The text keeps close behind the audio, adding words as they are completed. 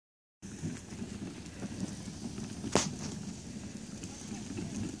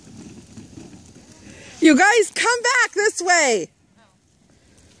You guys, come back this way.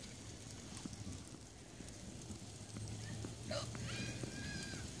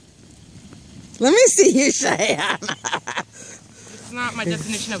 Let me see you, Cheyenne. It's not my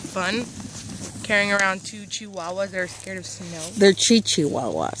definition of fun, carrying around 2 chihuahuas that are scared of snow. They're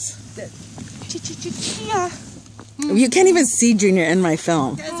chihuahuas. Yeah. You can't even see Junior in my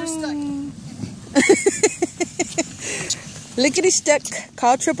film. You guys are stuck. Lickety stuck.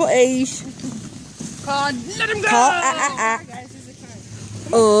 Call Triple H. God, let him go! Call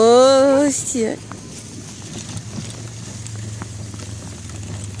Oh, shit.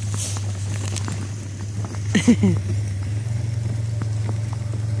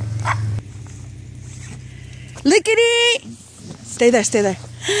 Lickety! Stay there, stay there.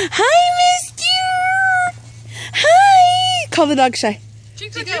 Hi, Miss you. Hi! Call the dog, Shy.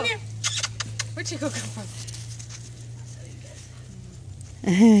 Chico, Junior. Where'd Chico come from?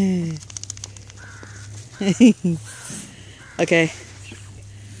 Okay.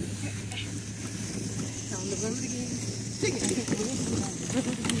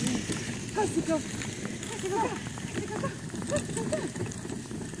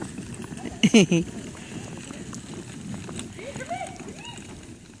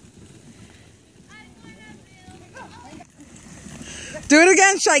 Do it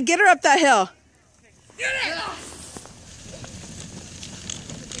again, Shy. Get her up that hill.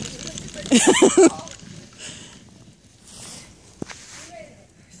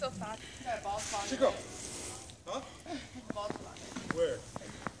 So fat. Chico. Huh? Where?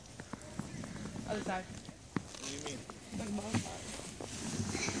 Other side. What do you mean?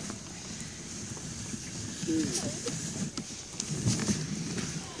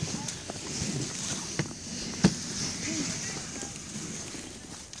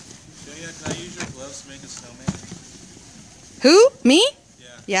 Julia, can I use your gloves to make a snowman? Who? Me?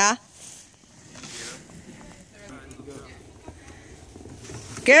 Yeah. Yeah.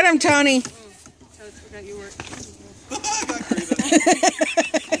 Get him, Tony.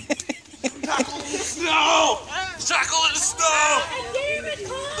 Tackle in the snow! Tackle in the snow!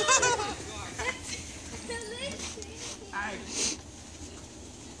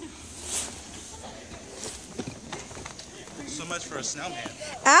 So much for a snowman.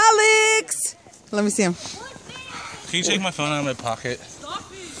 Alex! Let me see him. Can you take my phone out of my pocket?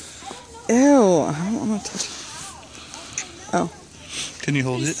 Ew, I don't want to touch it. Oh. Can you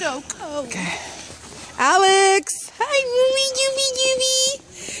hold it? So cold. Okay. Alex! Hi, Movie.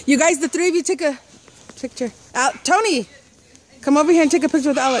 You guys, the three of you take a picture. Tony! Come over here and take a picture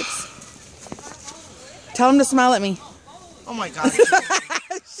with Alex. Tell him to smile at me. Oh my God.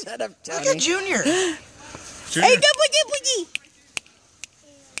 Shut up, Tony. Look at Junior. Hey, go boogie.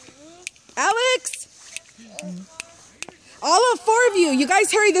 Alex! All of 4 of you. You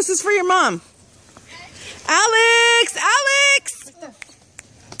guys hurry. This is for your mom. Alex!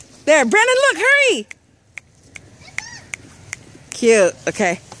 There, Brandon, look, hurry! Cute.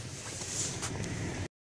 Okay.